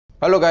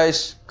Halo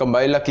guys,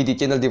 kembali lagi di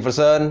channel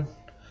Differxones.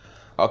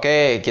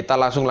 Oke, kita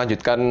langsung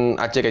lanjutkan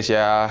aja guys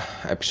ya,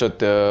 episode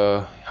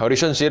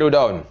Horizon Zero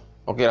Dawn.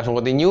 Oke, langsung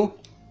continue.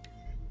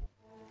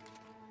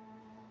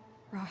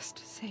 Rost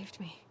saved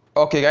me.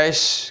 Oke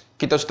guys,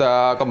 kita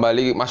sudah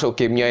kembali masuk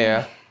gamenya ya.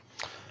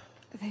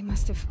 They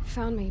must have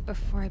found me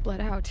before I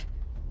bled out.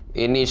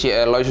 Ini si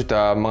Aloy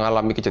sudah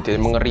mengalami kejadian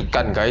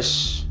mengerikan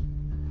guys.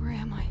 Where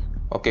am I?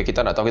 Oke,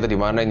 kita nggak tahu kita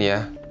di mana ini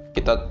ya.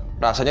 Kita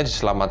rasanya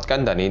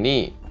diselamatkan dan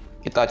ini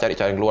kita cari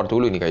jalan keluar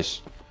dulu ini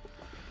guys.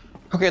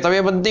 Oke, tapi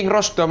yang penting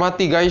Rost sudah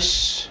mati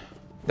guys.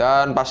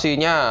 Dan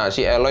pastinya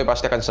si Aloy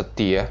pasti akan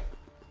sedih ya.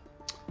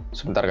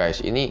 Sebentar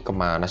guys, ini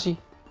kemana sih?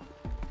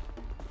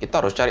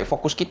 Kita harus cari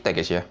fokus kita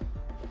guys ya.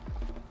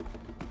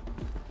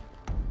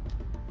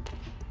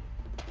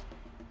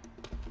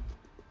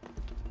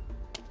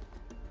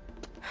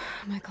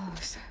 My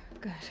clothes.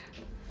 Good.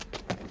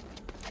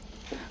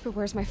 But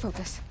where's my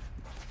focus?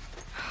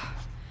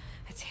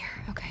 It's here.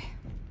 Okay.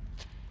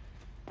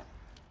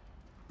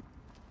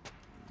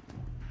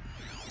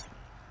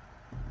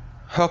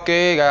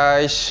 Oke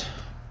guys.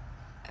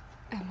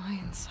 Am I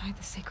inside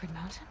the sacred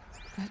mountain?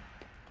 But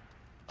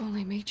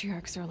only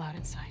matriarchs are allowed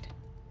inside.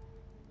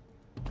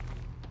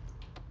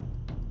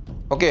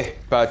 Oke,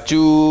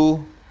 baju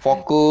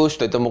fokus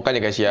sudah ditemukan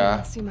ya guys ya.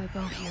 I see my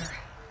bow here.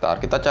 Ntar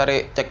kita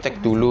cari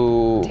cek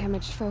dulu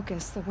Damaged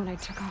focus the one I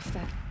took off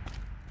that.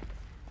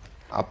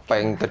 apa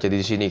yang terjadi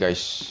di sini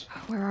guys.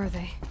 Where are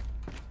they?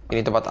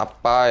 Ini tempat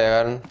apa ya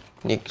kan?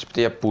 Ini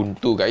sepertinya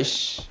buntu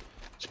guys.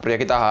 Sepertinya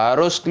kita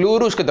harus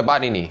lurus ke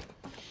depan ini.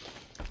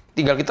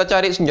 Tinggal kita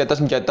cari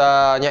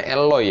senjata-senjatanya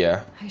Aloy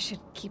ya. I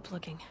should keep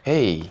looking.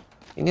 Hey,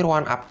 ini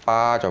ruangan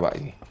apa coba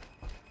ini?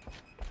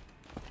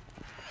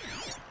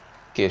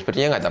 Oke,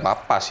 sepertinya nggak ada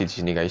apa-apa sih di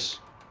sini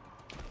guys.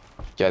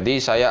 Jadi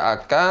saya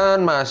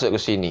akan masuk ke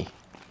sini.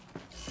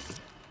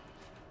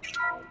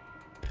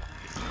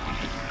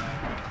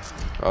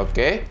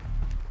 Oke.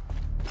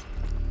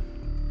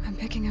 I'm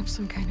picking up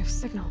some kind of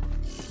signal.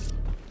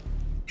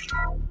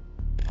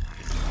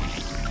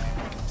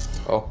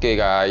 Oke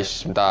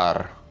guys,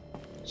 bentar.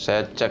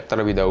 Saya cek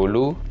terlebih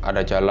dahulu.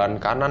 Ada jalan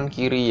kanan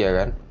kiri ya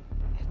kan?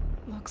 It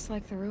looks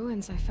like the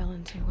ruins I fell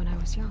into when I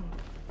was young.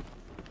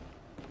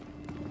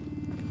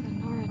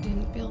 Nora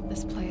didn't build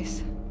this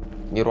place.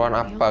 Ini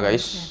ruangan apa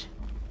guys?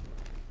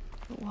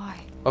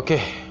 Why?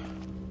 Oke.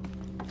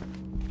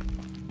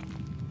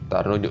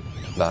 Ntar nunjuk.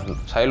 Ntar,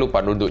 saya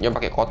lupa nunjuknya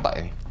pakai kotak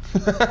ini.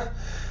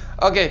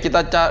 Oke,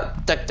 kita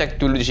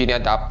cek dulu di sini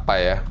ada apa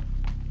ya.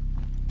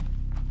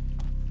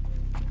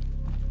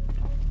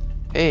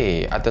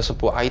 Ada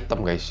sebuah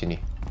item guys sini.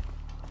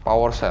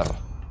 Power cell.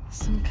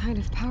 Some kind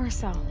of power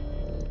cell.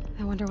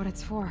 I wonder what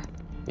it's for.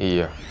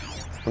 Iya.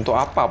 Untuk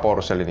apa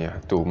power cell ini ya?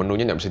 Tuh,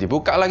 menunya nggak bisa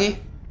dibuka lagi.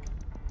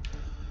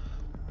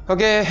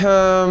 Oke,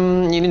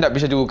 ini nggak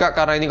bisa dibuka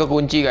karena ini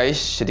kekunci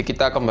guys. Jadi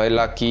kita kembali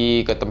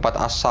lagi ke tempat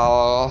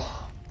asal.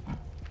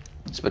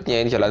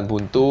 Sepertinya ini jalan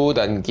buntu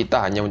dan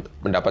kita hanya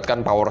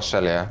mendapatkan power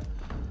cell ya.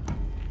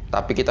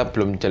 Tapi kita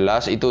belum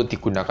jelas itu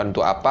digunakan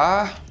untuk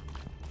apa.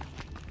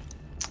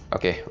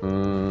 Oke,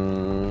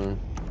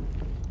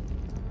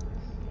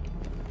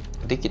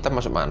 jadi kita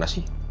masuk mana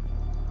sih?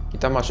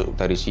 Kita masuk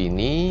dari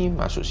sini,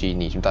 masuk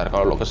sini. Sebentar,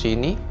 kalau ke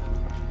sini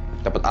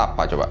dapat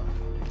apa coba?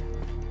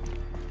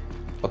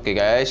 Oke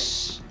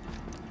guys,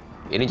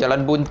 ini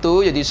jalan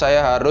buntu, jadi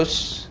saya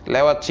harus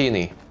lewat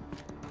sini.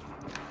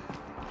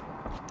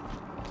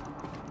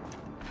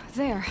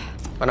 There.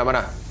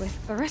 Mana? With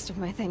the rest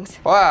of my things.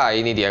 Wah,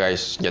 ini dia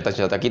guys,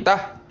 senjata-senjata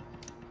kita.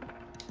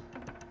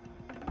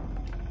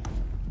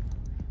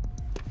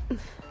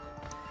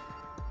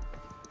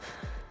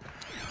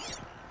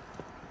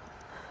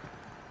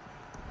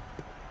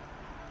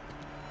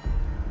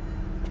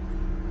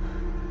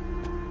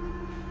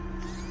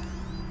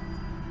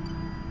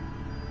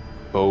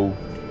 Oh.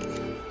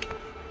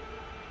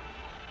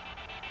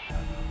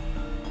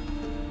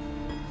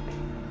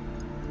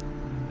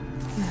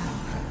 Now,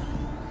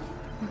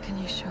 what can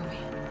you show me?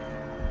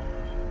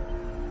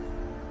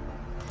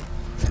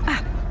 Ah!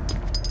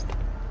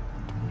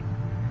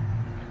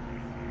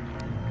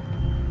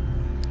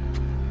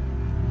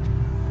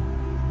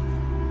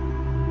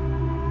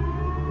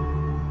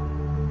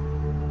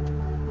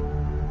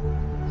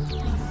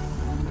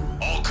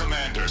 All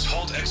commanders,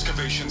 halt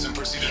excavations and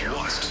proceed at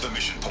once to the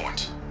mission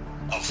point.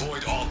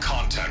 Avoid all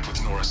contact with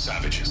Nora's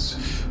savages,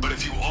 but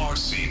if you are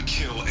seen,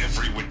 kill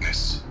every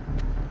witness.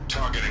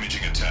 Target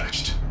imaging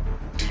attached.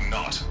 Do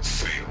not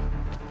fail.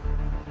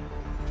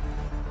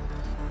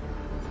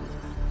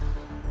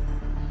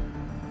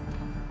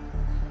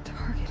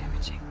 Target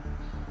imaging.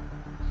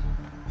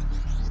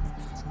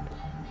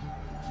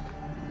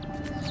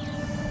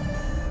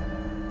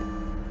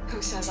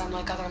 Who says I'm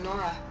like other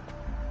Nora?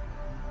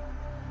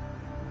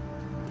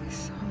 They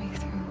saw me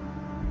through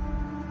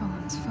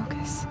Owen's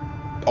focus.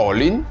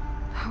 Olin?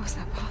 How is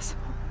that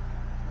possible?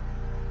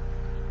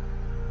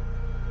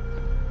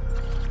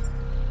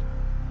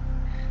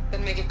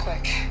 Then make it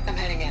quick. I'm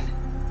heading in.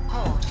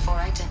 Hold for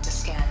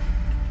identiscan.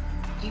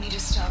 You need to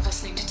stop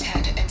listening to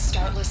Ted and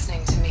start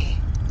listening to me.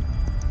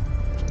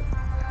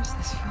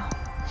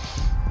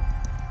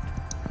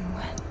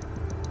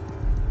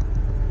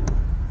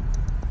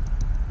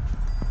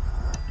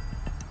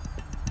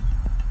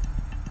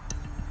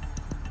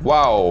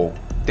 Wow,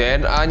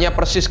 DNA-nya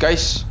persis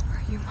guys.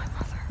 Are you my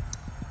mother?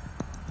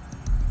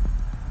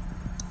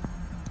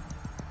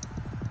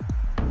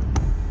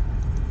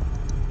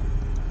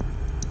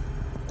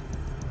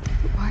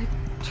 Why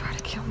try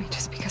to kill me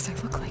just because I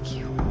look like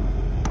you?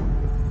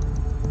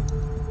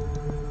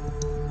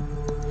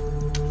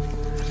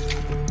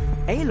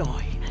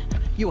 Aloy,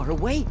 you are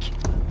awake.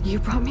 You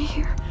brought me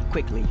here?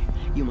 Quickly,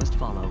 you must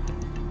follow.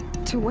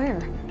 To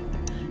where?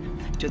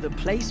 To the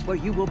place where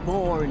you were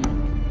born.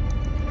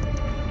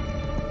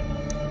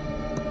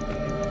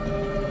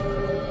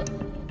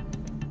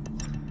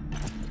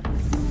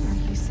 Are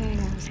you saying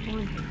I was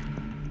born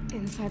here?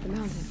 Inside the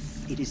mountain?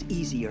 It is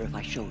easier if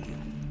I show you.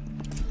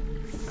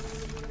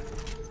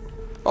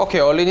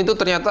 Oke, Olin itu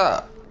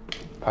ternyata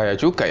bahaya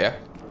juga ya.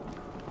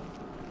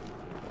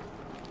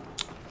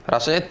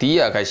 Rasanya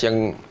dia guys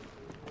yang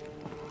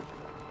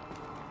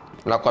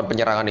melakukan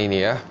penyerangan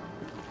ini ya.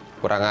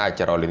 Kurang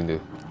ajar Olin itu.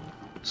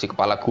 Si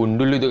kepala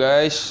gundul itu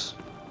guys.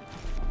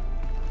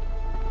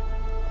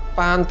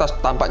 Pantas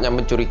tampaknya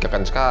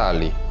mencurigakan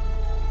sekali.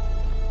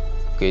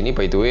 Oke, ini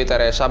by the way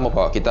Teresa mau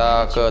bawa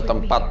kita ke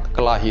tempat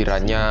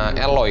kelahirannya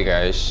Aloy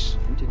guys.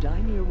 And to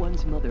die near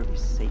one's mother is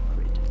sacred.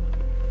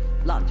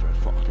 Landra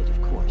fought it, of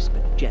course,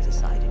 but Jezza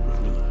sided with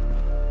me.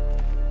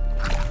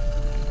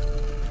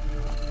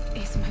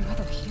 Is my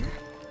mother here?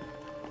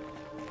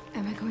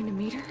 Am I going to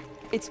meet her?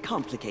 It's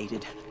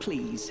complicated.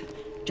 Please,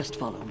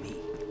 just follow me.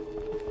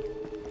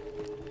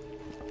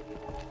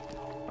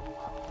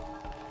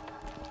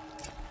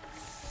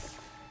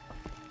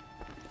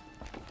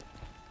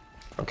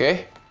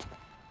 Oke.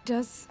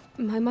 Does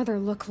my mother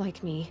look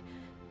like me,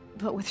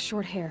 but with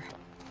short hair?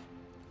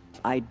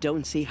 I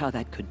don't see how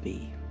that could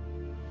be.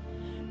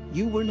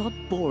 You were not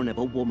born of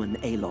a woman,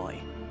 Aloy.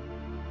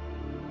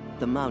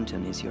 The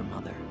mountain is your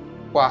mother.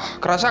 Wah,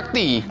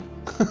 kerasakti.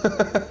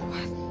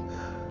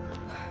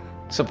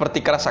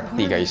 Seperti kerasakti What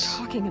are you guys.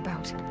 talking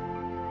about?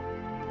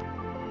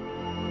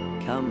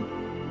 Come.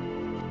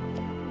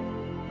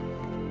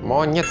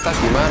 Monyet tak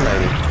gimana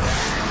ini?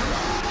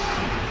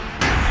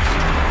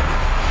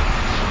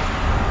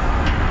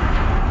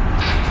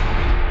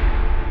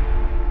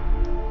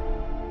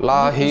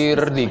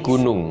 Lahir di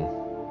gunung.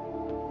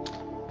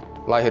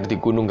 Lahir di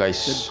gunung The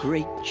guys.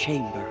 great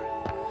chamber,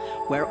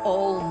 where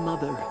All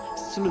Mother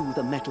slew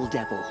the metal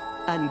devil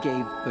and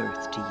gave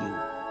birth to you.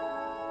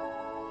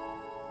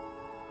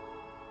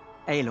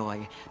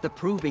 Aloy, the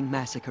Proving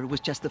Massacre was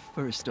just the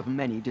first of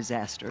many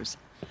disasters.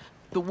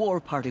 The war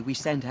party we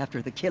sent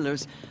after the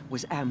killers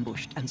was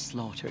ambushed and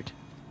slaughtered.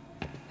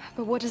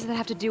 But what does that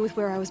have to do with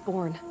where I was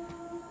born?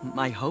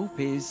 My hope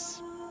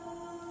is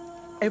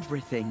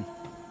everything.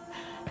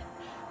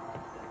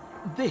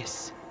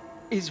 This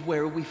is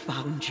where we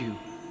found you.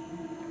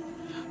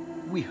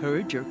 We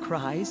heard your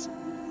cries,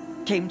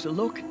 came to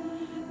look,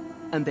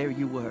 and there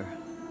you were.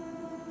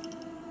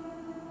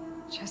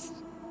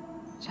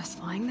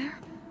 Just lying there?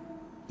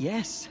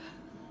 Yes,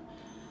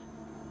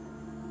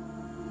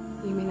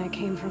 You mean I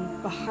came from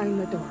behind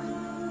the door?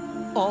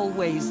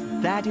 always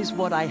that is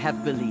what I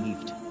have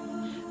believed.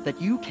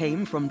 That you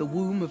came from the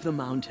womb of the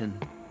mountain.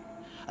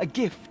 A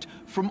gift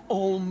from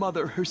All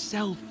Mother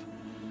herself.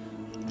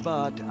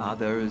 But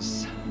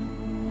others,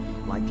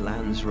 like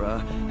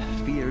Lansra,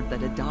 feared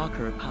that a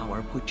darker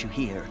power put you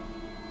here.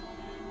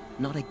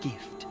 Not a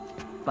gift,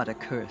 but a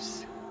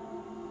curse.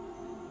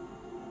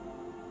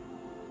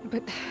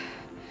 But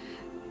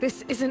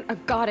this isn't a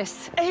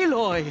goddess.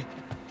 Aloy!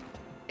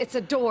 It's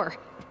a door.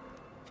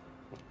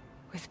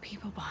 With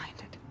people behind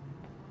it.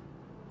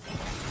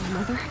 My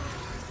mother?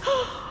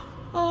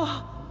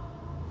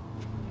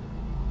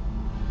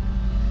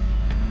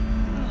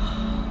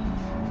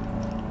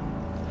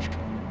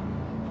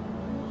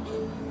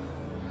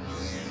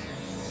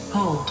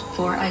 Hold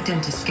for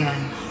identiscan.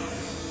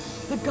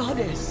 The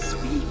goddess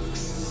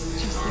speaks.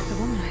 Just like the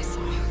woman I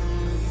saw.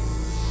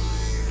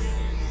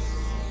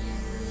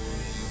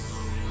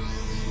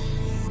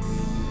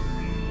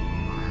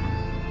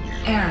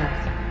 Error.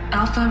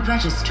 Alpha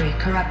registry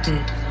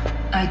corrupted.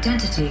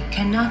 Identity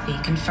cannot be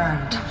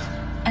confirmed.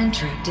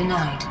 Entry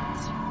denied.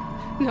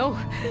 No,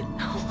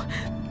 no.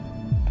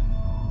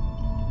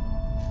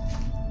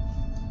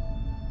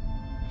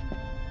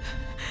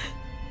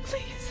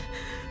 Please.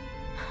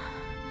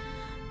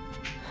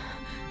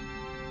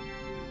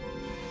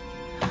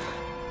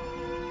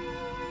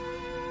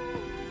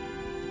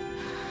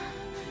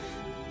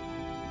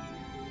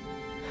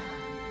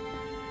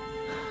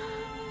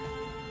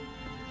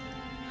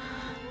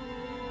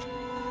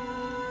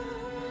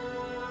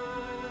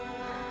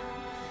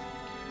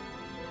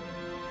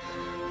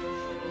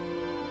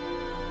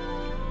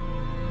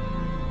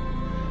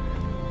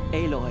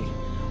 Aloy,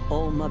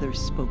 All Mother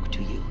spoke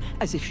to you,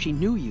 as if she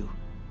knew you.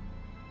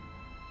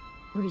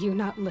 Were you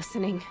not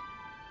listening?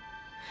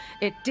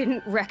 It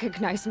didn't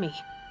recognize me.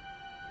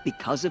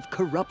 Because of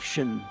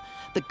corruption.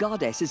 The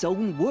goddess's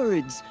own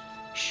words.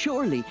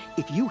 Surely,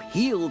 if you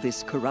heal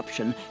this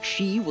corruption,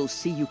 she will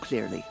see you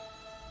clearly.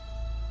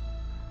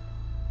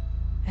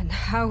 And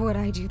how would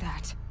I do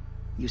that?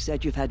 You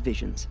said you've had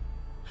visions.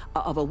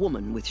 Of a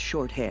woman with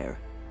short hair.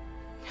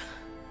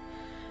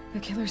 The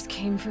killers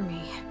came for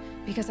me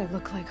because I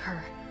look like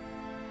her.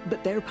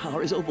 But their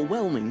power is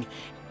overwhelming.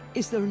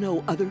 Is there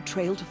no other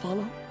trail to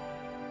follow?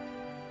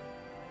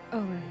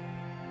 Owen.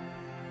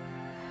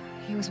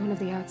 He was one of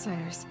the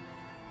outsiders.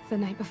 The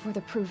night before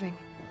the proving.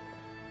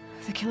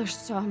 The killers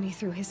saw me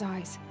through his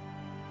eyes.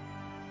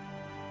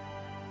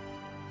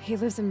 He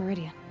lives in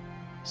Meridian.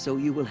 So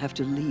you will have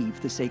to leave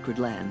the sacred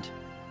land.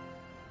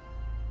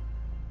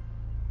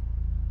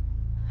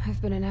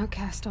 I've been an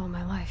outcast all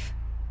my life.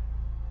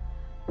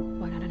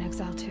 Why not an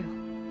exile too?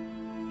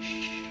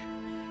 Shh.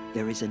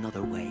 There is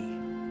another way.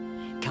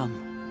 Come,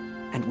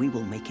 and we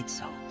will make it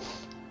so.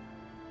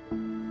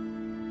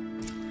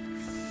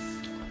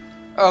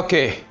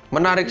 Oke,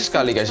 menarik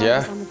sekali guys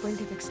ya. On the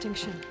brink of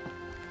extinction.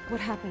 What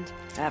happened?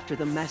 After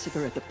the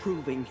massacre at the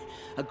Proving,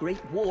 a great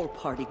war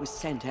party was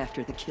sent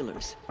after the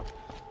killers.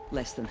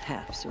 Less than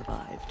half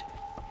survived.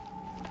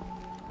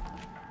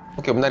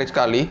 Oke, menarik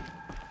sekali.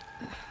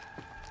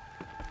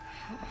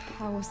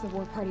 How was the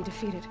war party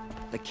defeated?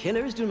 The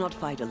killers do not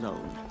fight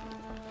alone.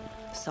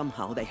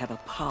 Somehow they have a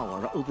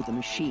power over the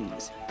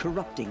machines,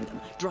 corrupting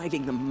them,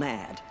 driving them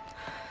mad.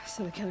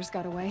 So the killers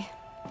got away?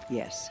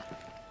 Yes.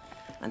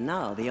 And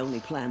now the only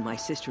plan my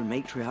sister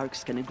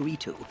matriarchs can agree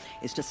to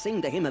is to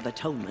sing the Hymn of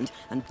Atonement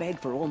and beg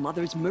for All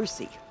Mother's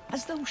mercy,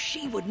 as though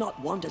she would not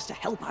want us to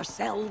help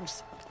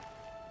ourselves.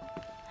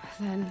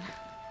 Then,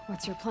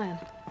 what's your plan?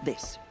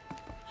 This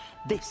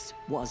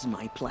was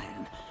my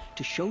plan.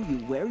 To show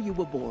you where you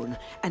were born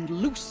and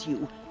loose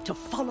you to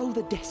follow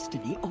the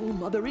destiny All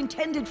Mother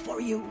intended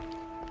for you.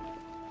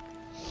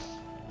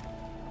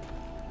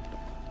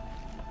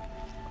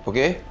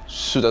 Oke,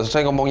 sudah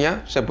selesai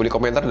ngomongnya. Saya boleh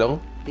komentar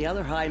dong. The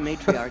other high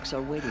matriarchs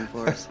are waiting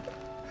for us.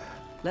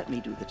 Let me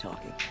do the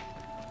talking.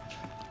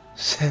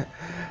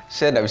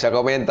 Saya nggak bisa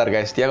komentar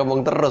guys. Dia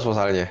ngomong terus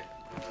masalahnya.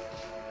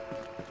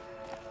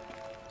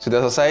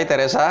 Sudah selesai,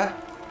 Teresa?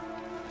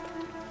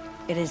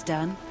 It is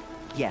done?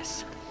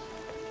 Yes.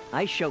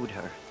 I showed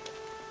her.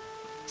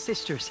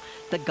 Sisters,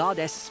 the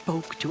goddess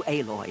spoke to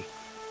Aloy,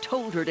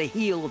 told her to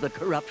heal the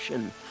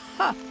corruption.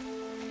 Ha!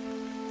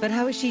 But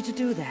how is she to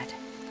do that?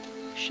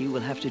 She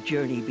will have to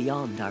journey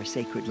beyond our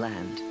sacred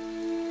land.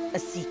 A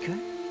seeker?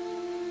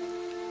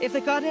 If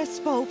the goddess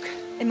spoke,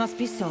 it must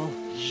be so.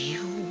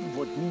 You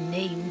would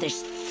name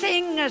this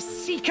thing a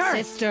seeker?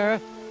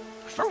 Sister!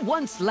 For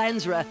once,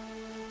 Lansra,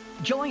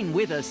 join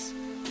with us.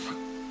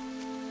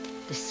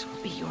 This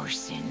will be your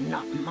sin,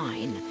 not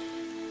mine.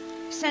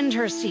 Send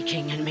her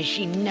seeking, and may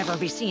she never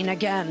be seen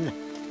again.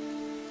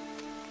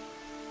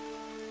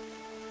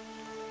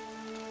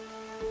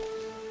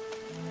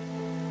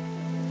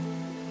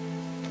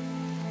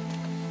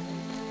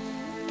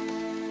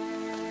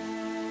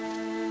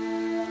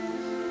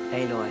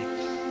 Aloy,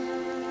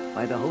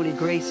 by the holy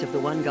grace of the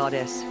one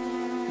goddess,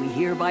 we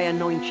hereby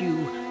anoint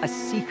you a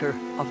seeker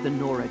of the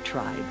Nora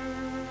tribe.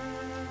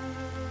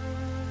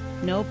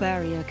 No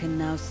barrier can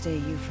now stay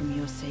you from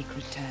your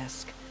sacred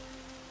task.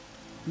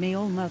 May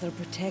All Mother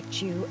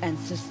protect you and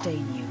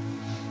sustain you.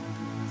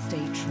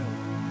 Stay true.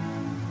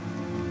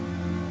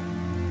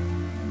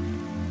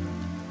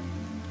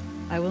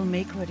 I will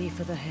make ready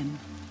for the hymn.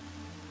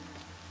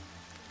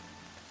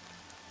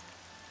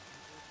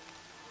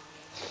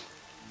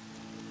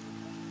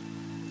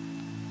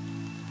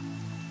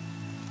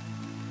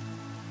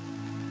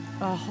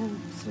 Our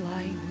hopes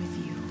lie with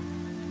you.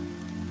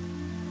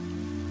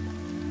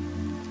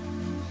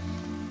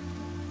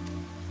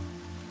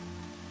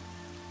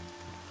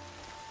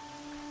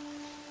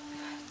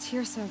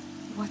 Tirsa,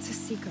 what's a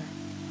seeker?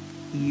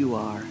 You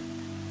are.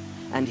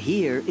 And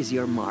here is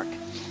your mark.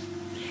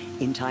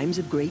 In times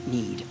of great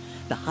need,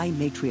 the High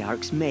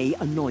Matriarchs may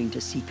anoint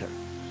a seeker,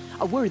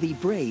 a worthy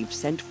brave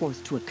sent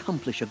forth to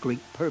accomplish a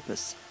great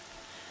purpose,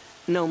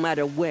 no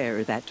matter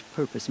where that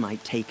purpose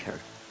might take her.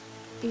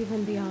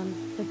 Even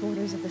beyond the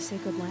borders of the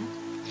sacred land?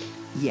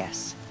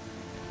 Yes.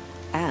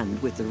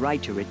 And with the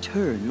right to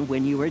return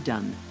when you are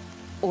done,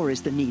 or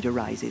as the need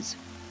arises.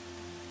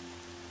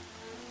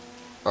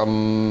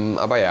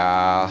 Apa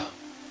ya?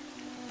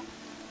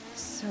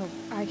 So,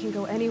 I can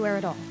go anywhere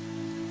at all?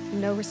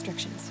 No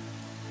restrictions?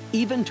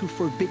 Even to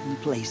forbidden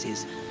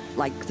places,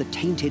 like the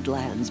tainted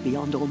lands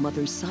beyond All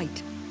Mother's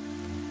sight,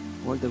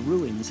 or the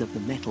ruins of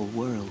the metal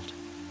world.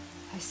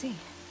 I see.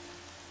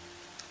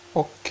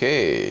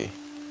 Oke.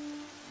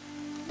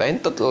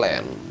 Tainted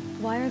Land.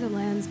 Why are the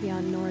lands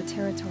beyond Nora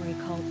territory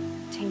called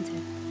tainted?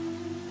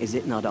 Is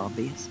it not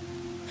obvious?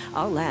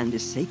 Our land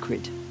is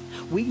sacred.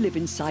 We live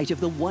in sight of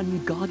the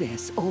one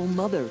goddess, All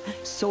Mother,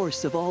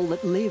 source of all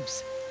that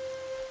lives.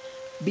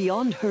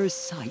 Beyond her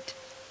sight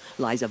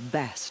lies a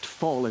vast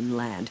fallen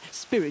land,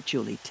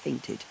 spiritually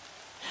tainted.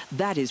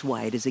 That is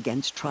why it is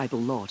against tribal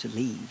law to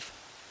leave.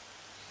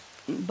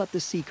 But the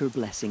Seeker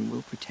blessing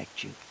will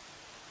protect you.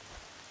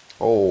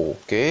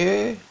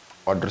 Okay.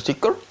 Other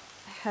Seeker?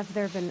 Have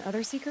there been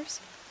other seekers?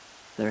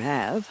 There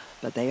have,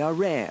 but they are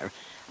rare,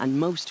 and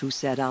most who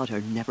set out are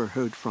never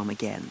heard from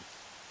again.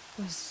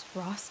 Was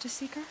Rost a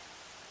seeker?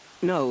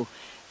 No,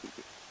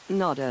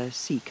 not a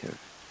seeker.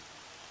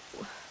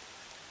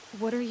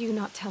 What are you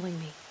not telling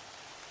me?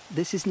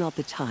 This is not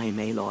the time,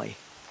 Aloy.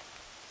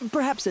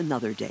 Perhaps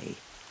another day.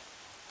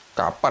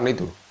 Kapan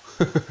itu?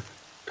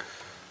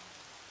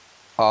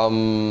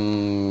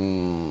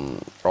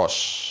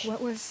 Rost.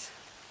 What was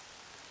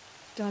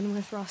done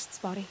with Rost's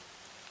body?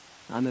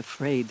 I'm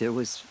afraid there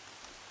was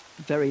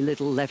very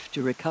little left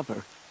to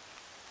recover.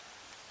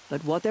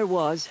 But what there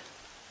was,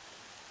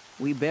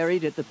 we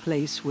buried at the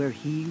place where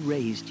he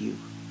raised you,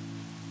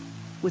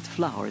 with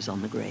flowers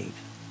on the grave.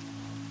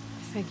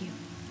 Thank you.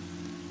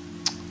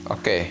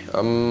 Okay,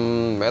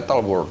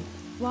 metal world.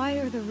 Why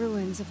are the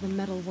ruins of the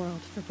metal world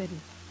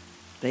forbidden?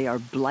 They are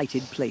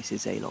blighted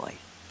places, Aloy.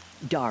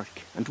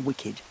 Dark and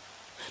wicked,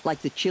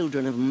 like the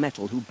children of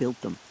metal who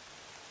built them.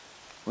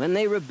 When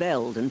they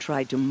rebelled and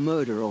tried to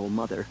murder All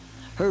Mother,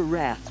 her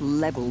wrath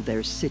leveled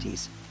their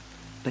cities,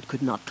 but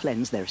could not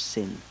cleanse their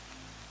sin.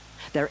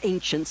 Their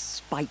ancient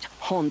spite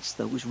haunts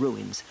those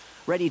ruins,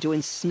 ready to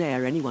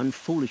ensnare anyone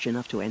foolish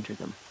enough to enter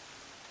them.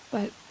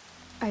 But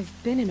I've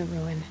been in a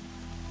ruin.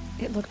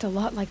 It looked a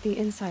lot like the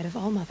inside of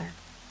All Mother.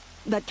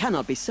 That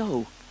cannot be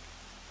so.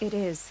 It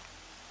is.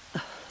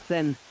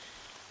 Then,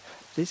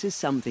 this is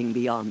something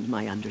beyond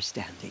my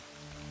understanding.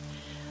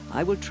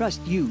 I will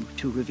trust you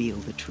to reveal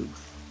the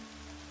truth.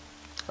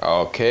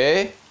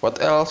 Okay,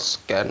 what else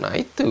can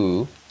I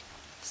do?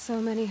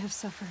 So many have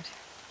suffered.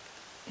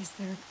 Is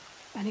there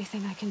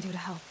anything I can do to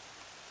help?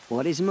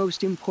 What is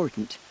most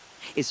important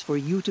is for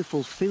you to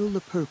fulfill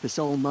the purpose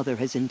All Mother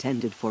has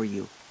intended for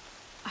you.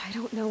 I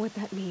don't know what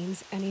that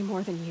means any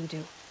more than you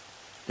do.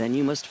 Then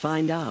you must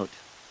find out.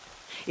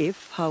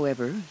 If,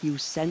 however, you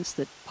sense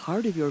that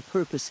part of your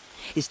purpose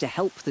is to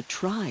help the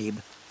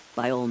tribe,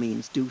 by all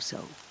means do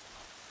so.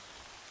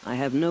 I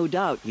have no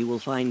doubt you will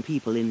find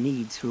people in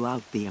need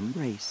throughout the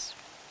Embrace.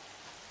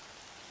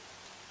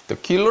 The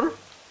killer?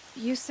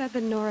 You said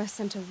the Nora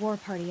sent a war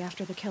party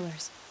after the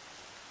killers.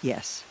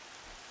 Yes.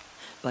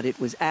 But it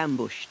was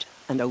ambushed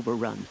and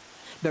overrun.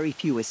 Very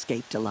few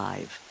escaped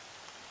alive.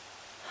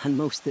 And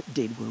most that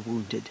did were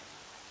wounded.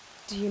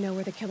 Do you know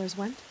where the killers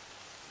went?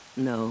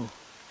 No.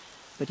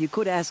 But you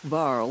could ask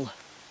Varl,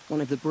 one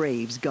of the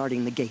braves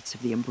guarding the gates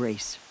of the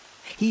Embrace.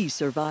 He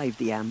survived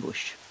the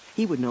ambush.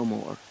 He would know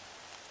more.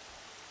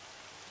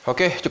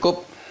 Okay,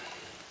 cukup.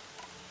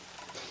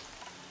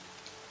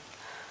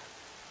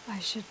 I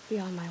should be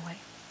on my way.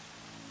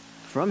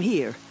 From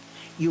here,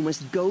 you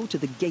must go to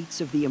the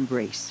gates of the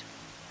Embrace.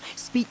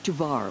 Speak to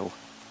Varl,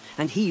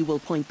 and he will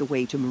point the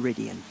way to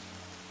Meridian.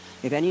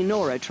 If any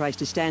Nora tries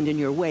to stand in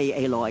your way,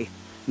 Aloy,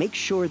 make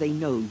sure they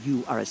know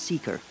you are a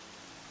seeker.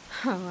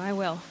 Oh, I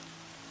will.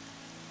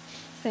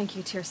 Thank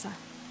you, Tirsa,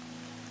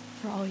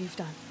 for all you've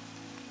done.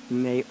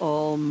 May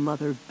All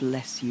Mother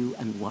bless you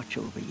and watch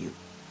over you.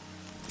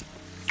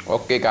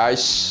 Oke,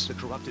 guys.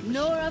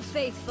 Nora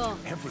faithful.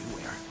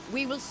 Everywhere.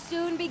 We will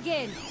soon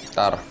begin.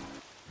 Ntar.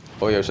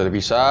 Oh ya, sudah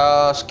bisa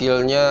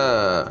skillnya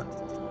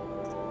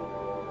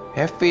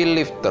heavy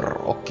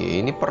lifter. Oke,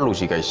 ini perlu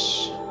sih,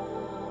 guys.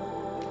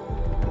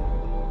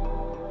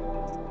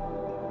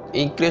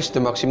 Increase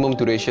the maximum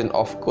duration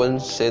of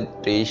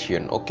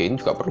concentration. Oke, ini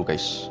juga perlu,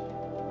 guys.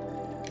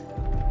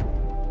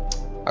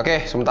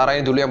 Oke, sementara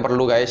ini dulu yang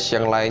perlu, guys.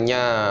 Yang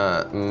lainnya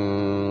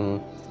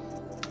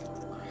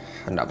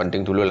nggak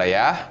penting dulu lah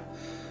ya.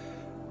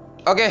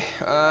 Oke,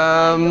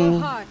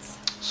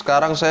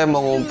 sekarang saya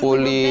mau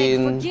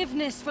ngumpulin.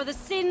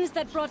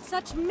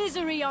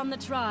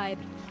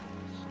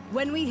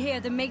 When we hear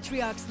the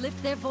matriarchs lift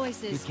their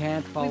voices,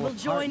 we will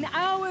join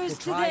ours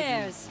to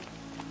theirs.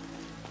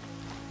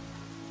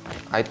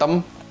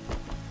 Item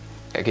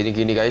kayak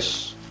gini-gini,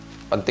 guys.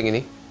 Penting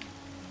ini.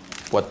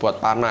 Buat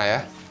panah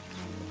ya.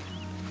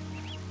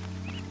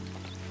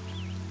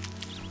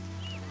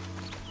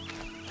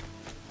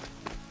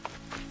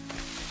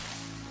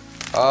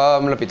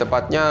 Lebih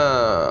tepatnya,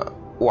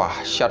 wah,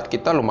 shard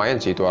kita lumayan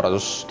sih,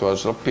 200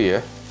 lebih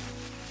ya.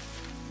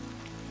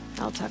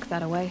 I'll tuck that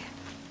away.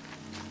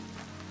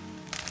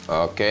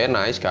 Oke,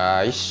 nice,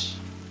 guys.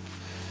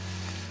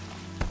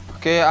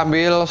 Oke,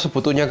 ambil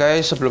sebetulnya,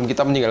 guys, sebelum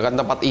kita meninggalkan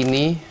tempat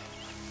ini.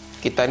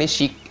 Kita ini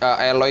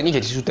Aloy ini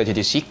sudah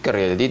jadi seeker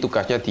ya. Jadi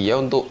tugasnya dia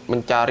untuk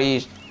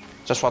mencari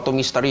sesuatu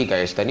misteri,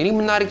 guys. Dan ini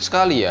menarik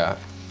sekali ya.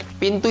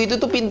 Pintu itu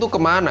tuh pintu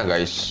kemana,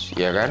 guys?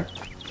 Ya kan?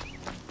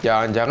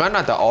 Jangan-jangan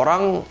ada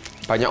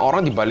banyak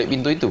orang di balik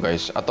pintu itu,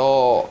 guys.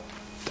 Atau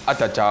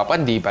ada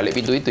jawaban di balik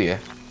pintu itu ya.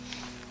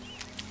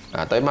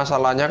 Nah, tapi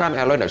masalahnya kan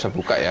Aloy nggak bisa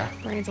buka ya.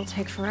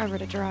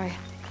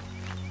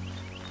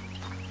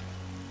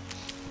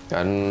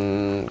 Dan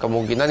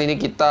kemungkinan ini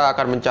kita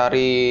akan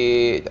mencari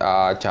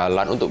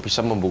jalan untuk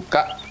bisa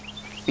membuka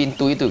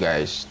pintu itu,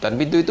 guys. Dan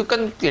pintu itu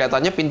kan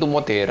kelihatannya pintu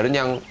modern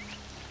yang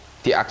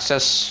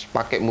diakses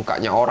pakai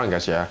mukanya orang,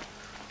 guys ya.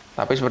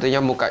 Tapi sepertinya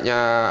mukanya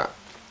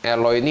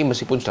Aloy ini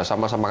meskipun sudah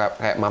sama-sama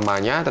kayak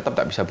mamanya, tetap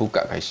tak bisa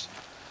buka, guys.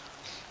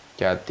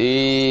 Jadi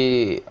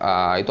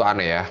itu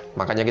aneh ya.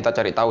 Makanya kita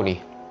cari tahu nih.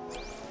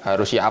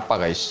 Harusnya apa,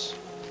 guys?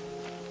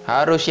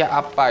 Harusnya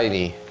apa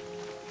ini?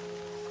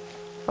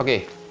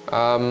 Oke.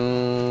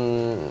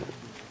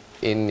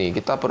 Ini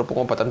kita perlu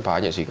pengobatan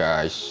banyak sih,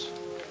 guys.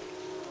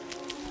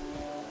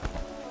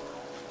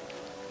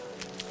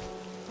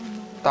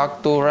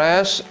 Talk to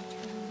Res,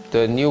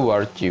 the new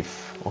war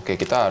chief. Oke,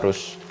 kita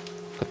harus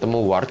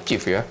ketemu war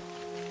chief ya.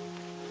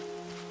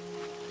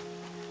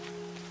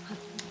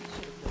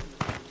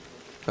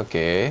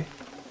 Oke.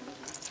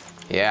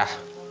 Ya.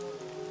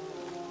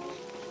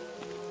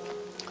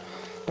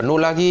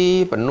 Penuh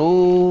lagi,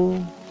 penuh.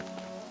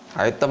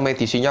 Item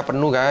medisinya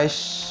penuh, guys.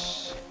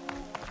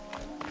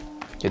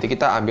 Jadi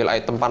kita ambil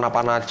item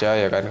panah-panah aja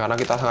ya kan, karena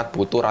kita sangat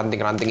butuh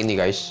ranting-ranting ini,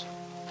 guys.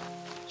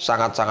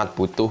 Sangat-sangat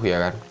butuh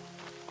ya kan.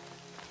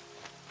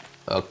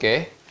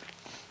 Oke.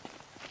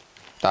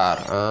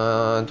 Ntar,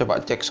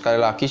 coba cek sekali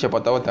lagi,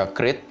 siapa tahu ada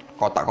crate,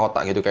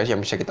 kotak-kotak gitu guys,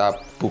 yang bisa kita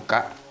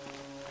buka.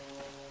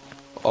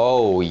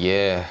 Oh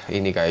yeah,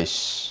 ini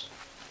guys.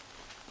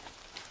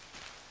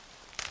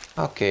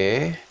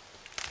 Oke.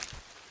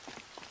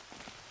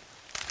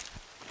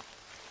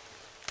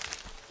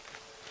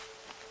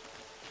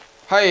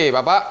 Hai,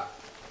 Bapak.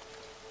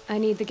 I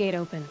need the gate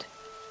opened.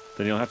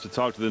 Then you'll have to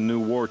talk to the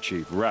new war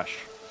chief,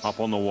 Resh, up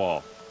on the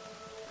wall.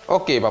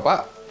 Oke,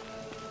 Bapak.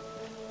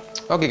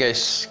 Oke,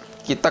 guys.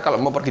 Kita kalau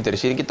mau pergi dari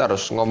sini, kita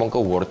harus ngomong ke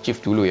war chief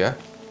dulu ya.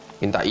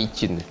 Minta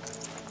izin.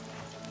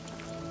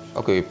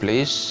 Oke,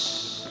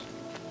 please.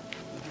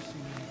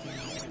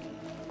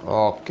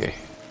 Oke.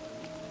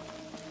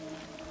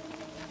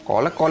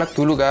 Kolek-kolek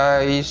dulu,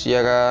 guys. Ya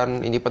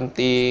kan? Ini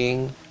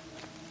penting.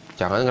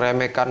 Jangan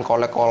ngeremehkan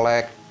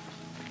kolek-kolek.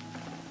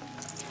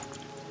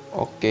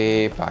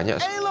 Oke,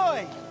 banyak.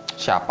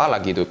 Siapa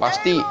lagi tuh?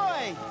 Pasti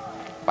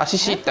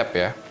si Tap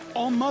ya.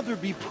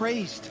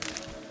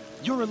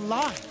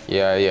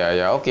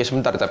 Ya. Oke,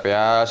 sebentar Tap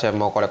ya. Saya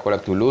mau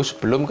kolek-kolek dulu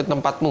sebelum ke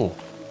tempatmu.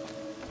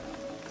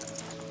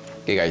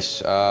 Oke,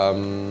 guys.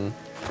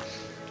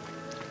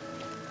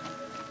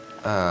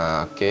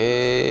 Oke,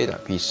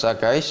 nggak bisa,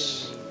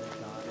 guys.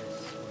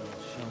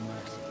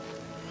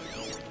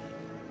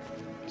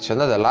 Di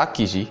sana ada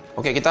lagi sih.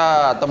 Oke,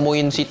 kita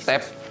temuin si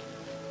Tap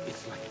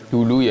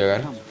dulu ya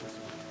kan.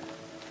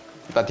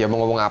 Kita dia mau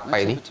ngomong apa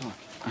ini?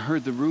 I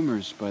heard the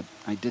rumors, but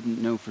I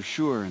didn't know for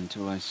sure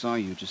until I saw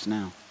you just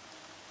now.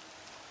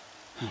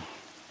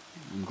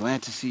 I'm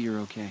glad to see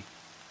you're okay.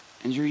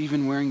 And you're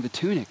even wearing the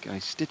tunic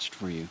I stitched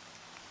for you.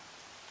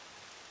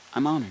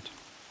 I'm honored.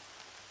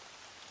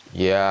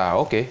 Ya,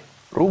 oke.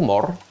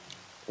 Rumor.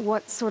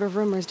 What sort of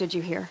rumors did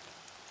you hear?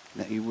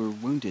 That you were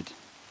wounded.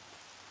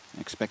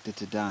 Expected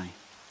to die.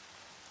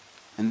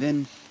 And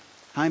then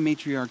High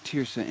Matriarch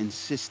Tirsa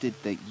insisted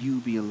that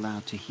you be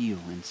allowed to heal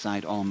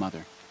inside All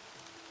Mother.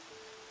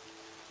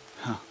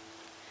 Huh.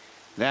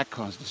 That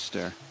caused a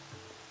stir.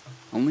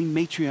 Only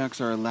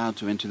matriarchs are allowed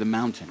to enter the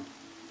mountain.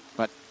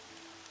 But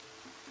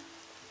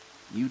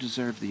you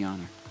deserve the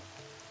honor.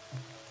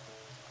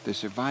 The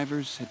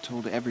survivors had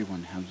told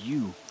everyone how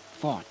you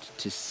fought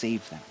to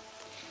save them.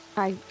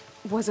 I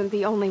wasn't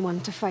the only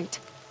one to fight.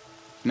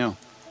 No.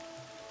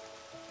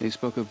 They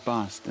spoke of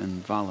Bast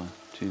and Vala,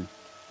 too.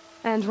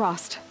 And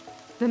Rost,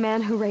 the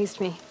man who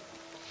raised me.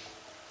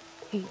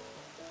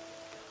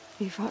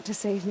 He fought to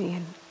save me,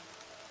 and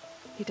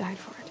he died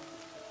for it.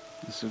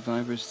 The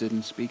survivors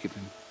didn't speak of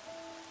him,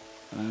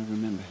 but I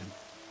remember him.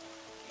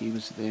 He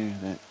was there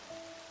that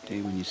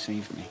day when you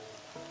saved me.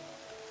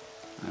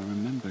 I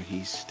remember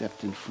he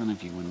stepped in front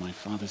of you when my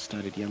father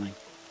started yelling.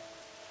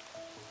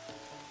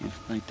 If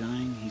by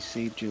dying he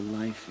saved your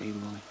life,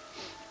 Aloy,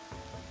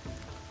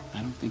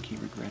 I don't think he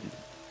regretted it.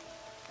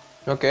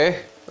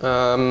 Okay.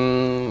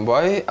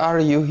 Why are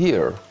you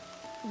here?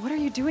 What are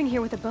you doing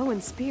here with a bow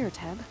and spear,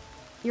 Teb?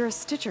 You're a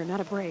Stitcher, not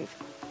a Brave.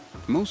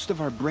 Most of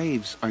our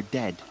Braves are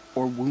dead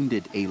or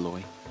wounded,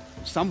 Aloy.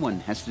 Someone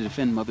has to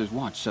defend Mother's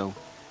Watch, so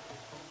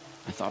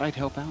I thought I'd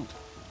help out.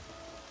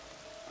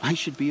 I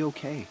should be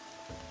okay.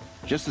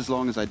 Just as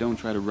long as I don't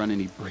try to run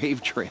any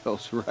Brave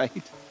trails,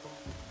 right?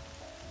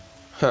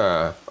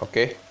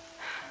 Okay.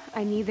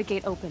 I need the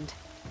gate opened.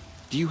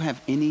 Do you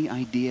have any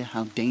idea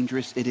how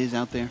dangerous it is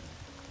out there?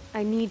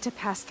 I need to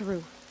pass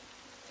through.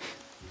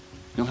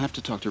 You'll have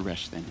to talk to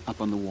Resh then, up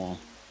on the wall.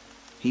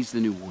 He's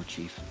the new war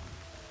chief.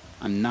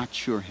 I'm not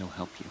sure he'll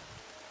help you.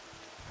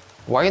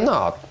 Why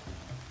not?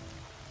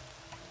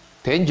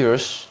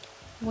 Dangerous?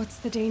 What's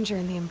the danger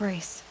in the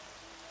embrace?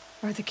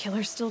 Are the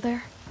killers still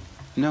there?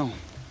 No.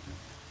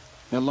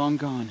 They're long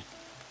gone.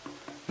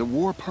 The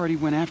war party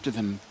went after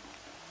them,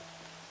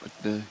 but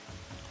the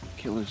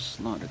killers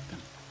slaughtered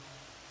them.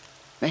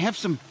 They have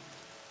some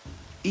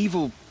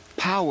evil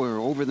power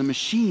over the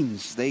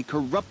machines. They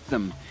corrupt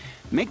them,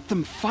 make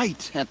them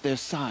fight at their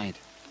side.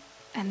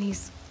 And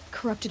these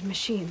corrupted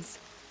machines,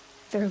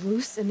 they're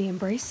loose in the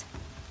embrace?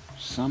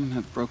 Some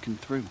have broken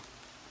through.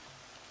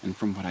 And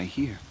from what I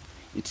hear,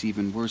 it's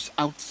even worse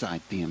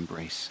outside the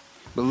embrace.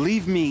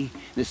 Believe me,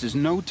 this is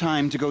no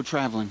time to go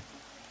traveling.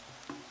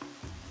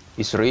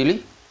 Is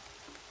really?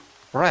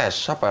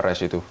 Resh, apa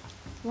Resh itu?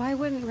 Why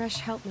wouldn't Resh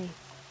help me?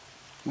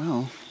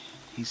 Well,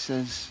 he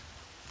says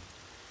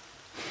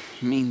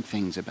mean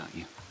things about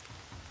you.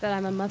 That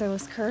I'm a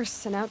motherless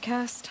curse, an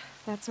outcast,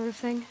 that sort of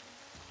thing?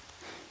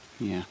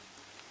 Yeah.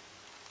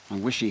 I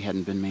wish he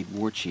hadn't been made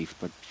war chief,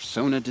 but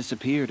Sona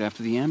disappeared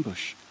after the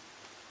ambush.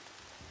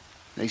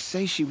 They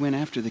say she went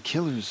after the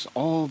killers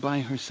all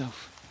by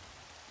herself.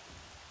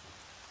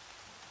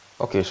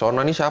 Oke,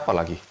 Sona ini siapa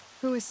lagi?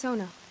 Who is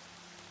Sona?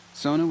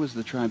 Sona was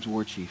the tribe's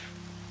war chief,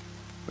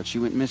 but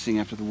she went missing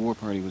after the war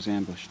party was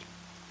ambushed.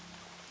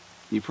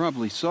 You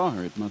probably saw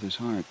her at Mother's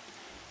Heart.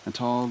 A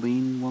tall,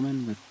 lean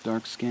woman with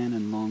dark skin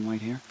and long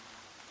white hair.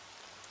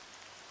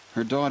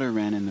 Her daughter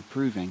ran in the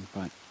proving,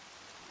 but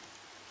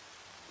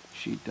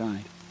she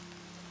died.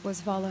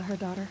 Was Vala her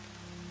daughter?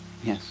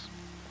 Yes,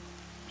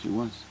 she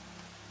was.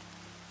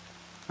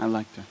 I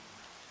liked her.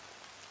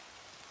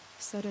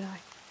 So did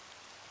I.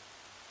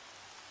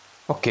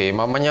 Oke,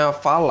 mamanya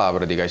Vala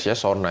berarti guys ya,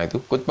 Sona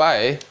itu.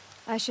 Goodbye.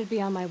 I should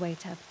be on my way,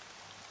 Teb.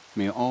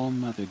 May All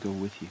Mother go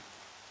with you.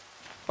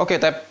 Oke,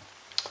 Teb.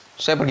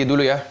 Saya pergi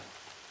dulu ya.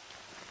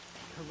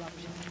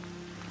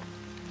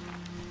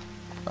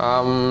 The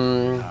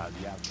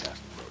outcast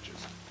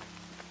approaches.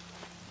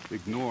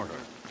 Ignore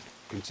her.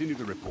 Continue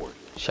the report.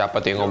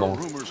 Siapa tuh yang ngomong?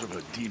 Rumors of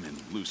a demon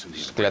loose in the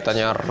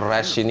Kelihatannya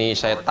Res ini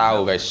saya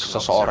tahu guys,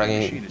 seseorang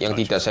yang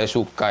tidak saya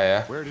suka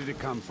ya. Where did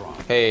it come from?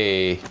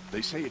 Hey.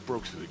 They say it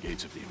broke through the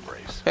gates of the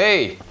embrace.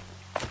 Hey.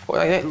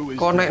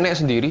 Kok naik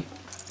sendiri?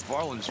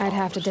 I'd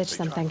have to ditch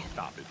something.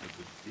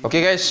 Oke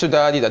guys,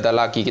 sudah tidak ada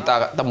lagi.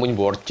 Kita temuin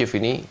War Chief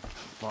ini.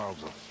 Varl's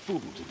a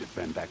fool to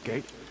defend that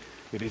gate.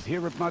 It is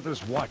here at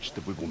Mother's watch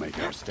that we will make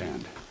our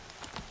stand.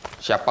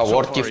 Siapa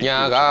War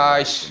Chief-nya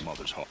guys?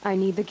 I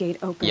need the gate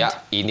opened.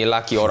 Ya, ini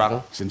lagi orang.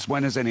 Since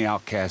when has any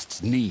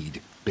outcast's need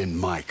been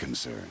my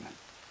concern?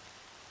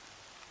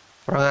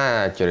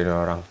 Kurang ajar ini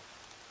orang.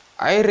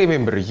 I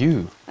remember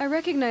you. I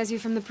recognize you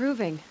from the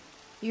proving.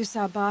 You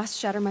saw Boss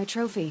shatter my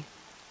trophy,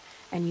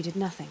 and you did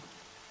nothing.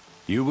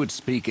 You would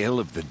speak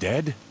ill of the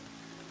dead?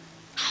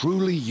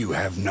 Truly you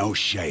have no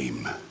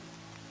shame.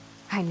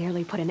 I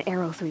nearly put an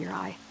arrow through your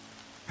eye.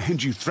 And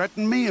you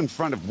threaten me in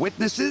front of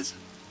witnesses?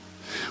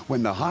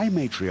 When the High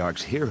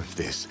Matriarchs hear of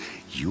this,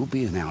 you'll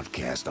be an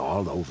outcast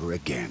all over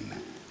again.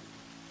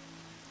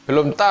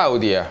 Belum tahu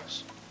dia.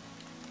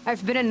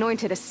 I've been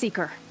anointed a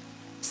seeker,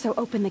 so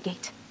open the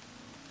gate.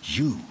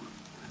 You,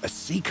 a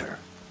seeker?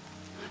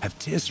 Have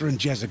Tisser and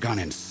Jezza gone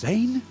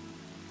insane?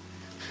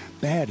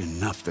 Bad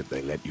enough that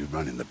they let you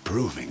run in the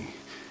proving.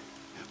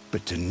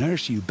 But to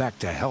nurse you back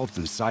to health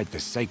inside the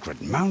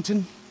sacred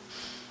mountain?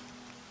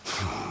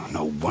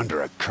 No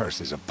wonder a curse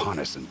is upon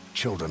us and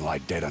children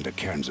lie dead under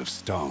cairns of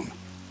stone.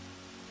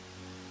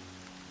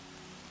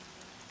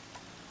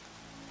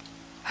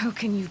 How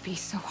can you be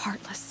so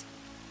heartless?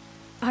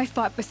 I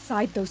fought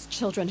beside those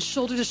children,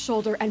 shoulder to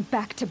shoulder and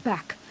back to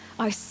back.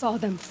 I saw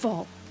them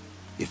fall.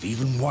 If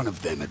even one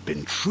of them had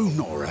been true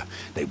Nora,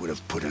 they would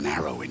have put an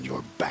arrow in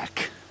your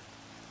back.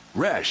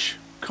 Resh,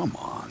 come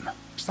on.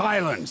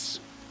 Silence!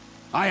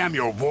 I am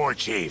your war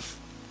chief.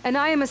 And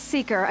I am a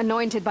seeker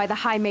anointed by the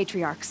High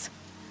Matriarchs.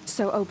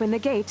 So open the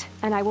gate,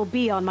 and I will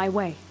be on my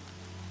way.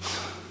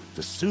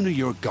 The sooner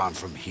you're gone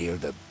from here,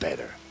 the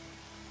better.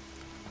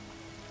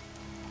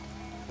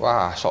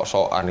 Wah,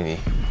 sok-sokan ini.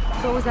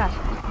 What was that?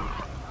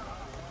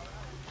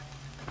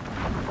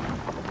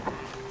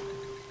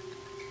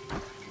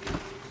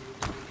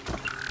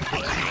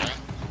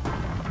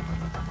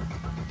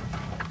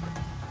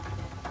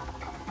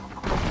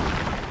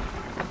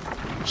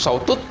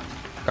 Sautut?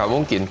 Gak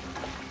mungkin.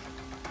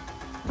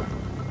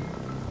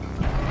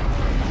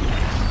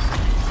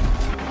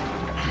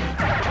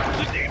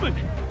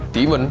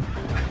 Demon.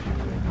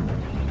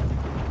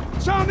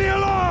 Sound the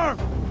alarm!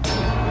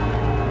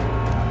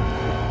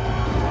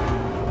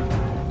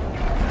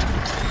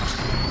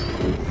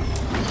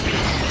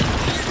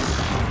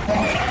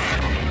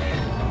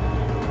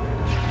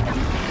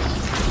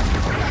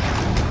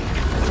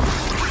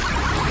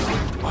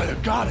 By the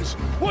goddess,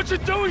 what's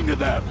it doing to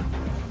them?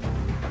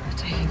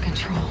 Taking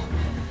control.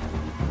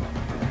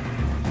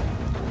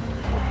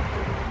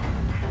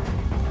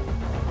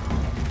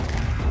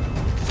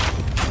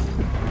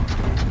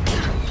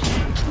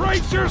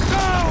 Brace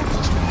yourselves!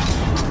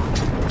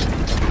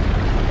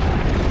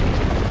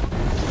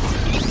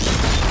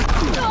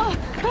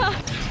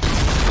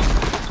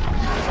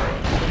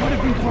 What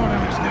have you brought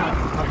on us now?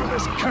 Out of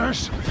this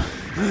curse?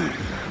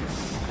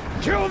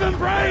 Kill them,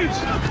 Braves!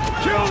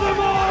 Kill them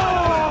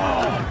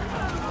all!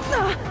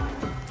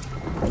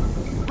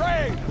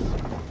 Braves!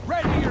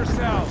 Ready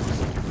yourselves!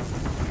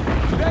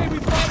 Today we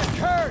fight a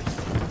curse!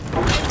 A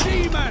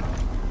demon!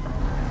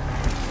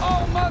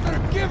 Oh, Mother,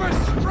 give us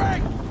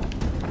strength!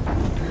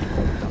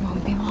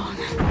 Won't be long.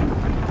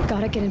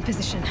 Gotta get in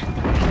position.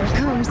 Here it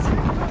comes.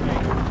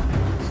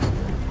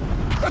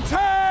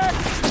 Attack!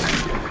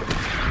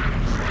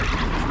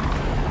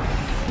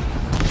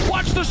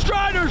 Watch the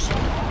Striders!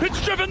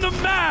 It's driven them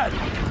mad!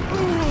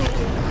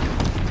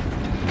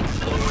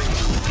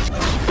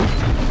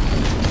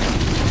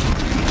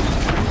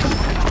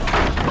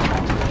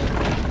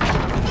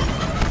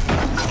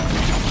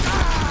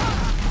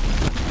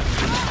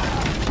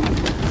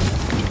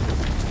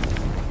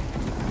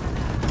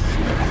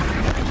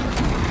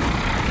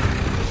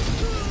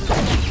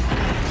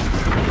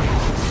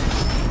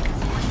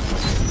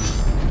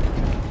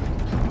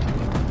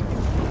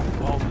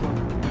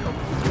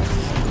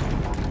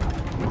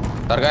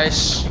 Ntar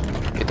guys,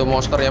 itu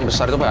monster yang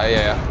besar itu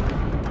bahaya ya.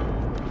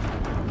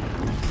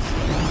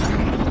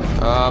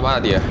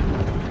 Mana dia?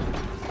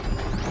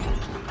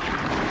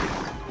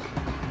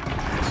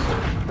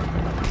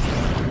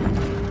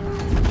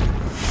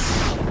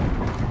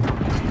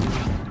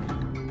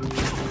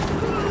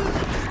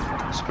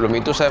 Sebelum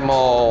itu saya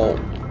mau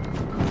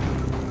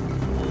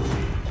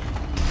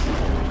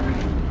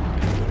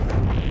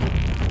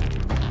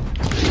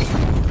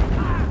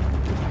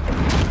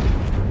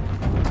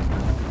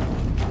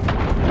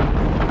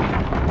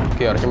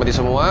oke, harusnya mati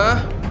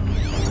semua.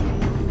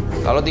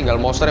 Lalu tinggal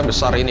monster yang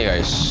besar ini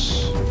guys.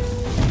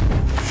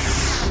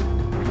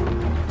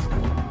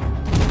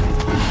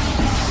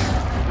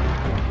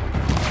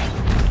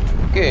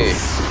 Oke,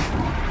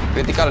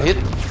 critical hit.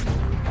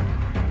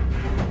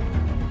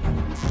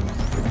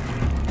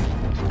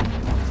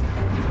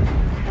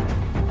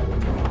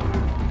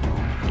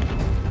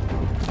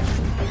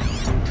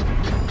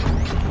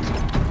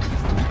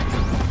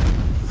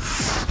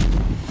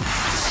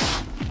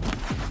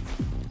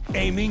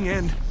 Aiming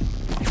and...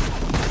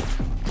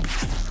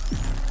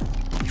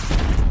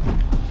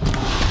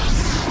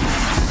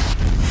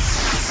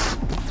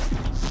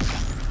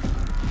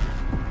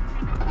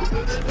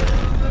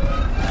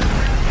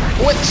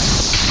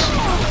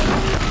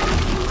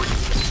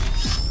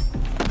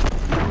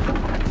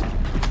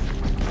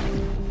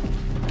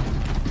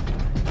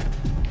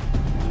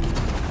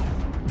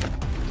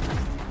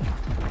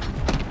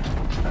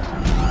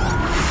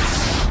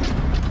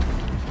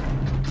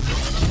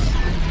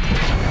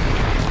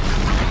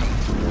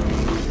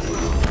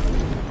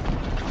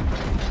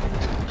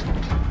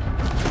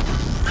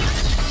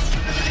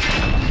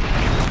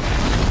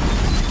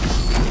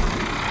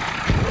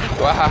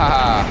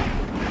 Wah.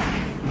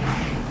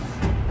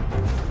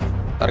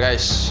 Ntar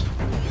guys.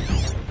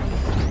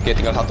 Oke,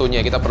 tinggal satunya.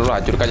 Kita perlu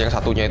hancurkan yang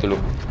satunya itu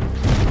loh.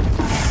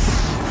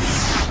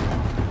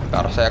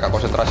 Ntar saya akan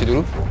konsentrasi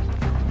dulu.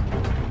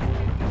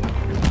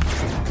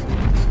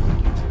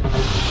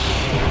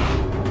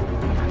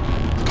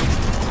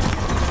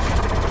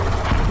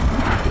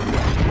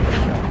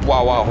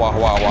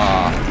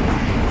 Wah.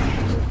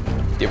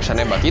 Dia bisa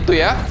nembak itu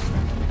ya.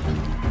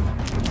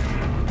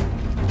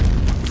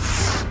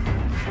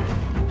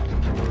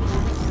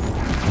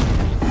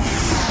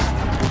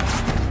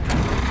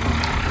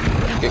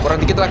 Oke,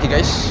 kurang dikit lagi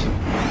guys.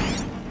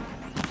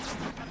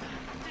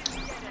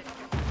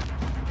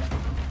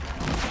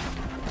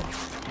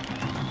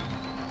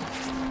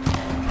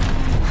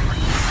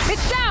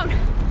 It's down.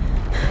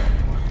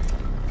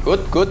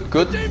 Good.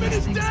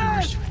 These things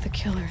merged with the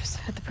killers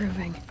at the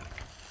proving.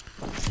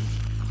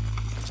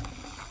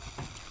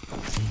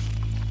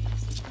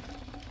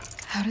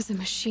 How does a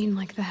machine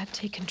like that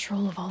take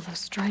control of all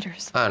those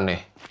striders?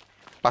 Aneh.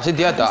 Pasti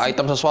dia ada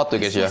item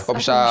sesuatu guys ya. Kok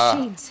bisa?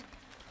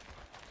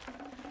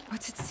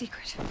 What's its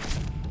secret?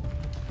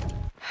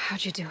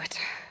 How'd you do it?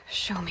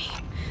 Show me.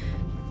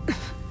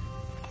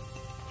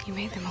 You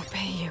made them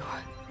obey you.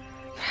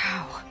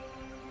 How?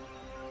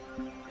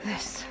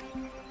 This.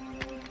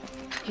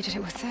 You did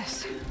it with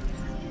this.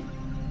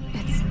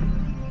 It's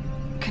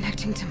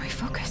connecting to my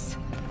focus.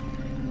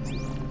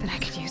 Then I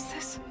could use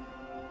this.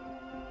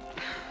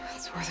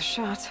 It's worth a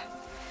shot.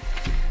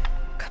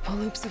 Couple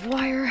loops of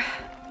wire.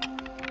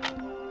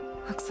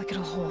 Looks like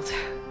it'll hold.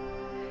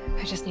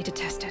 I just need to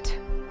test it.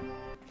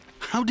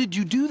 How did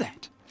you do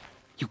that?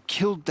 You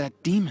killed that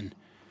demon.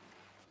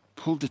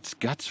 Pulled its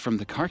guts from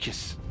the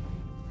carcass.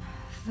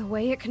 The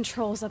way it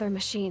controls other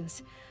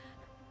machines.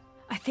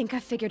 I think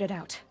I figured it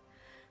out.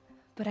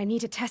 But I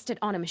need to test it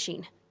on a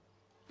machine.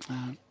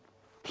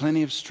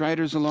 Plenty of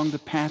striders along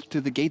the path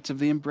to the gates of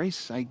the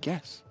Embrace, I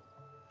guess.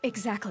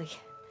 Exactly.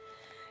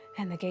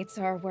 And the gates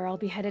are where I'll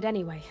be headed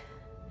anyway.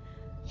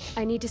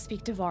 I need to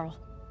speak to Varl.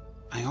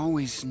 I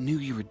always knew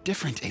you were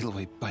different,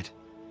 Aloy, but...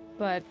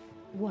 But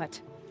what?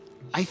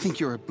 I think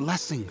you're a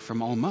blessing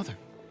from All Mother.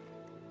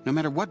 No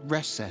matter what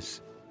Resh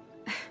says.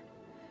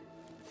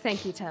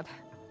 Thank you, Teb.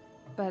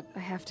 But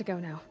I have to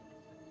go now.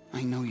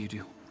 I know you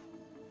do.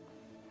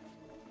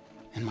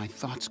 And my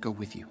thoughts go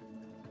with you.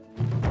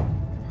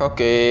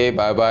 Okay,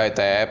 bye-bye,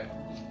 Teb.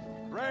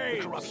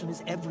 Raves. Corruption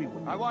is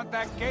everywhere. I want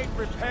that gate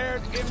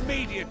repaired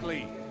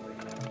immediately.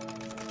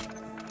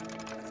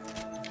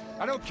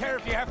 I don't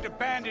care if you have to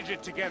bandage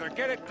it together.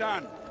 Get it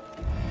done.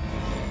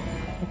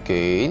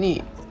 Oke,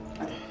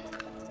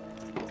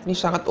 ini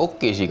sangat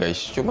oke sih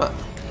guys. Cuma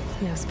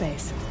no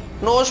space.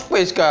 No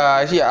space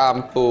guys. Ya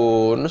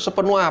ampun.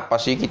 Sepenuh apa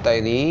sih kita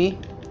ini?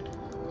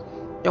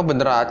 Yang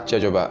bener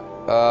aja coba.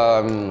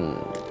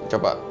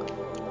 Coba.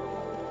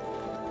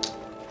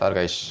 Ntar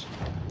guys.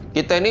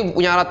 Kita ini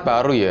punya alat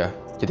baru ya.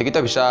 Jadi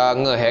kita bisa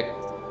ngehack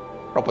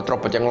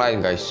robot-robot yang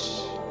lain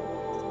guys.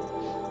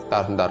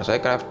 Bentar. Saya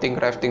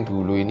crafting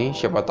dulu ini.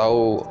 Siapa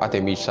tahu ada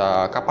yang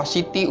bisa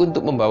capacity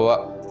untuk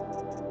membawa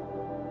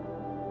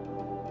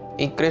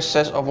increase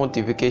size of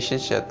modification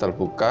shuttle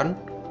bukan.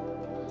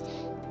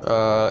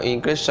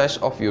 Increase size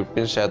of your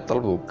pin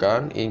shuttle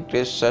bukan.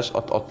 Increase size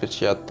of outfit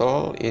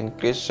shuttle.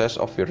 Increase size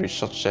of your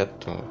research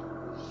shuttle.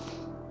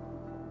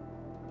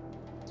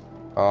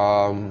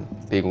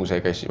 Bingung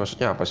saya guys,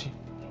 maksudnya apa sih?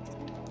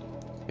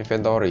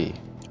 Inventory.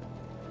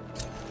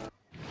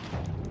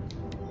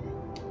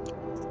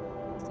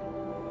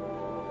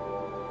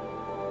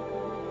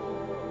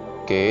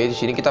 Oke, di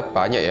sini kita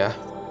banyak ya.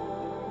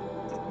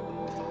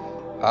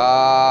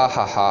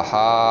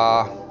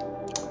 Hahaha.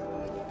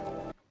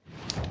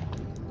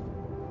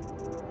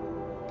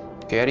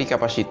 Carry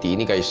capacity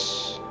ini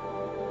guys.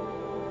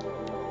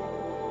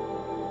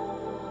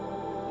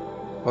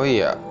 Oh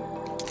iya.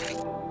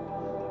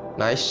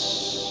 Nice.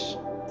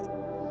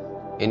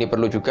 Ini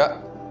perlu juga.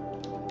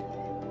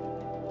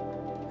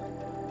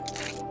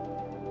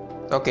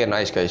 Oke,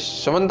 nice guys.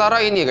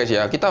 Sementara ini guys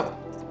ya, kita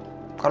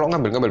kalau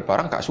ngambil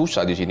barang gak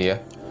susah di sini ya.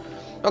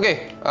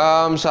 Oke,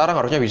 sekarang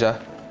harusnya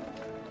bisa.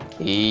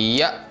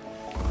 Iya.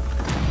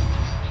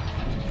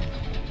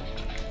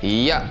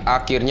 Iya,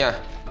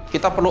 akhirnya.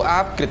 Kita perlu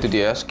upgrade tuh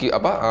dia,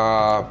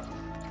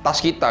 tas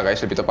kita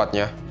guys, lebih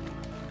tepatnya.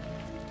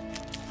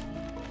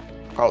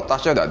 Kalau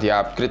tasnya nggak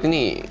di-upgrade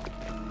ini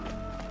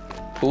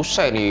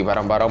susah nih,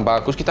 barang-barang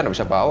bagus kita nggak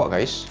bisa bawa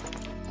guys.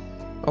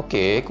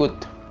 Oke, good.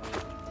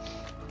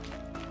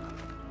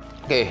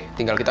 Oke,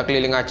 tinggal kita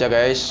keliling aja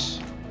guys.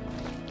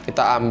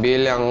 Kita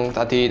ambil yang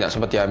tadi nggak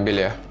sempat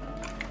diambil ya.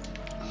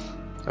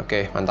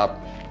 Oke, mantap.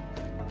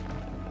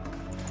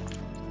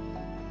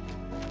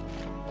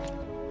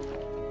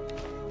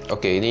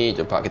 Oke, ini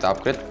coba kita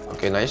upgrade.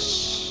 Oke,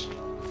 nice.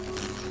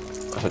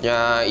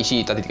 Maksudnya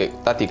isi tadi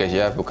guys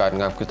ya, bukan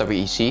ngupgrade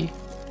tapi isi.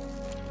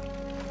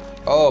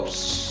 Ops,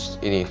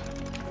 ini.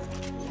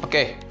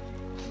 Oke.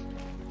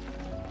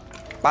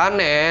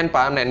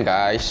 Panen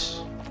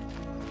guys.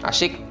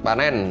 Asik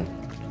panen.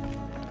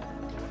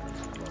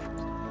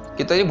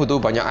 Kita ini butuh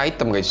banyak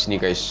item guys ini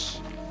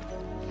guys.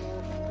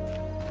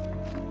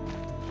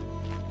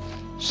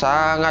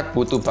 Sangat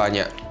butuh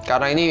banyak.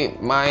 Karena ini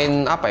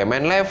main apa ya?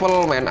 Main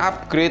level, main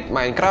upgrade,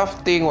 main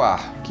crafting. Wah,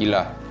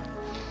 gila.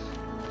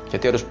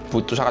 Jadi harus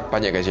butuh sangat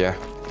banyak guys ya.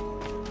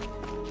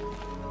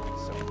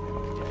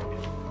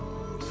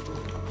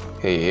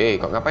 Hei,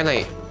 kok ngapain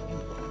naik?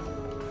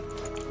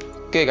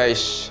 Oke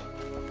guys.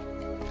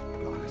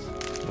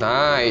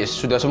 Nice,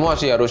 sudah semua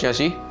sih harusnya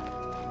sih.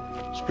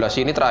 Sebelah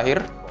sini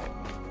terakhir.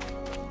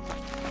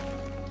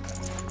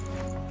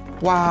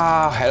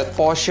 Wah, health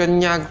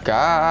potionnya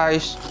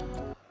guys.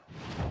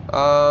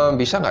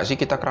 Bisa nggak sih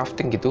kita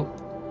crafting gitu?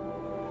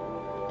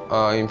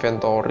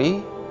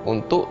 Inventory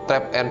untuk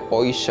trap and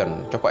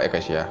poison. Coba ya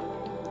guys ya.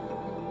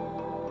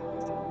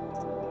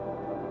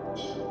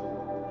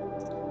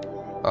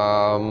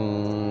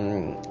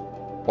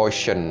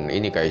 Potion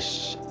ini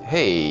guys.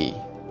 Hey,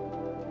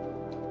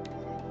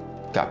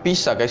 nggak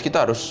bisa guys.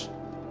 Kita harus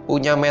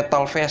punya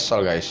metal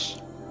vessel guys.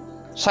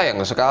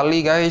 Sayang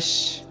sekali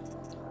guys.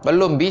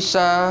 Belum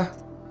bisa.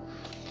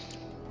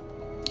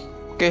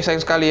 Oke,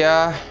 sayang sekali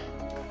ya.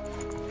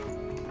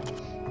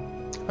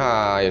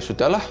 Ah, ya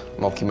sudahlah.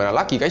 Mau gimana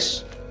lagi,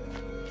 guys?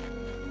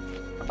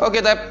 Oke,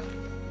 Tap.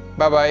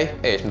 Bye-bye.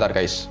 Sebentar,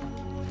 guys.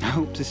 I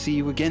hope to see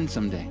you again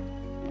someday.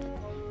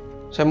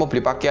 Saya mau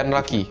beli pakaian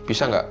lagi.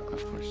 Bisa nggak?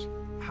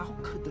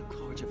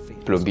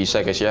 Belum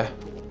bisa, guys ya.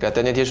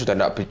 Kelihatannya dia sudah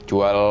nggak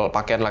jual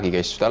pakaian lagi,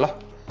 guys. Sudahlah.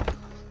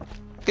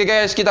 Oke,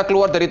 guys. Kita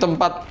keluar dari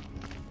tempat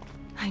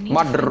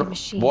Mother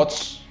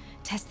Bots.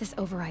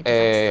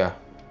 Ya.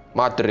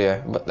 Mother ya.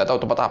 Nggak tahu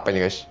tempat apa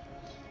ini, guys.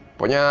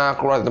 Pokoknya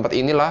keluar dari tempat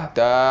inilah.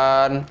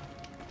 Dan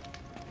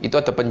itu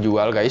ada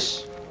penjual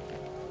guys.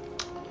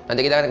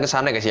 Nanti kita akan ke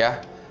sana guys ya.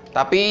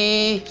 Tapi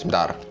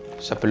sebentar,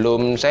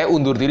 sebelum saya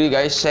undur diri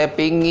guys, saya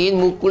pingin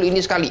mukul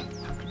ini sekali.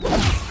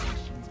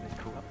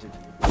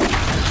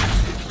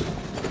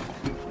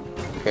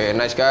 Oke,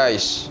 nice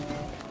guys.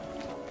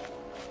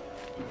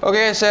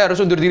 Oke, saya harus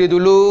undur diri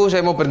dulu.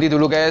 Saya mau berhenti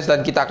dulu guys.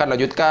 Dan kita akan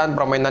lanjutkan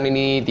permainan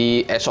ini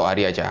di esok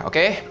hari aja.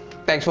 Oke,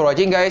 thanks for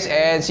watching guys.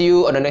 And see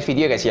you on the next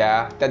video guys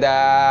ya.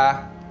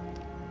 Dadah.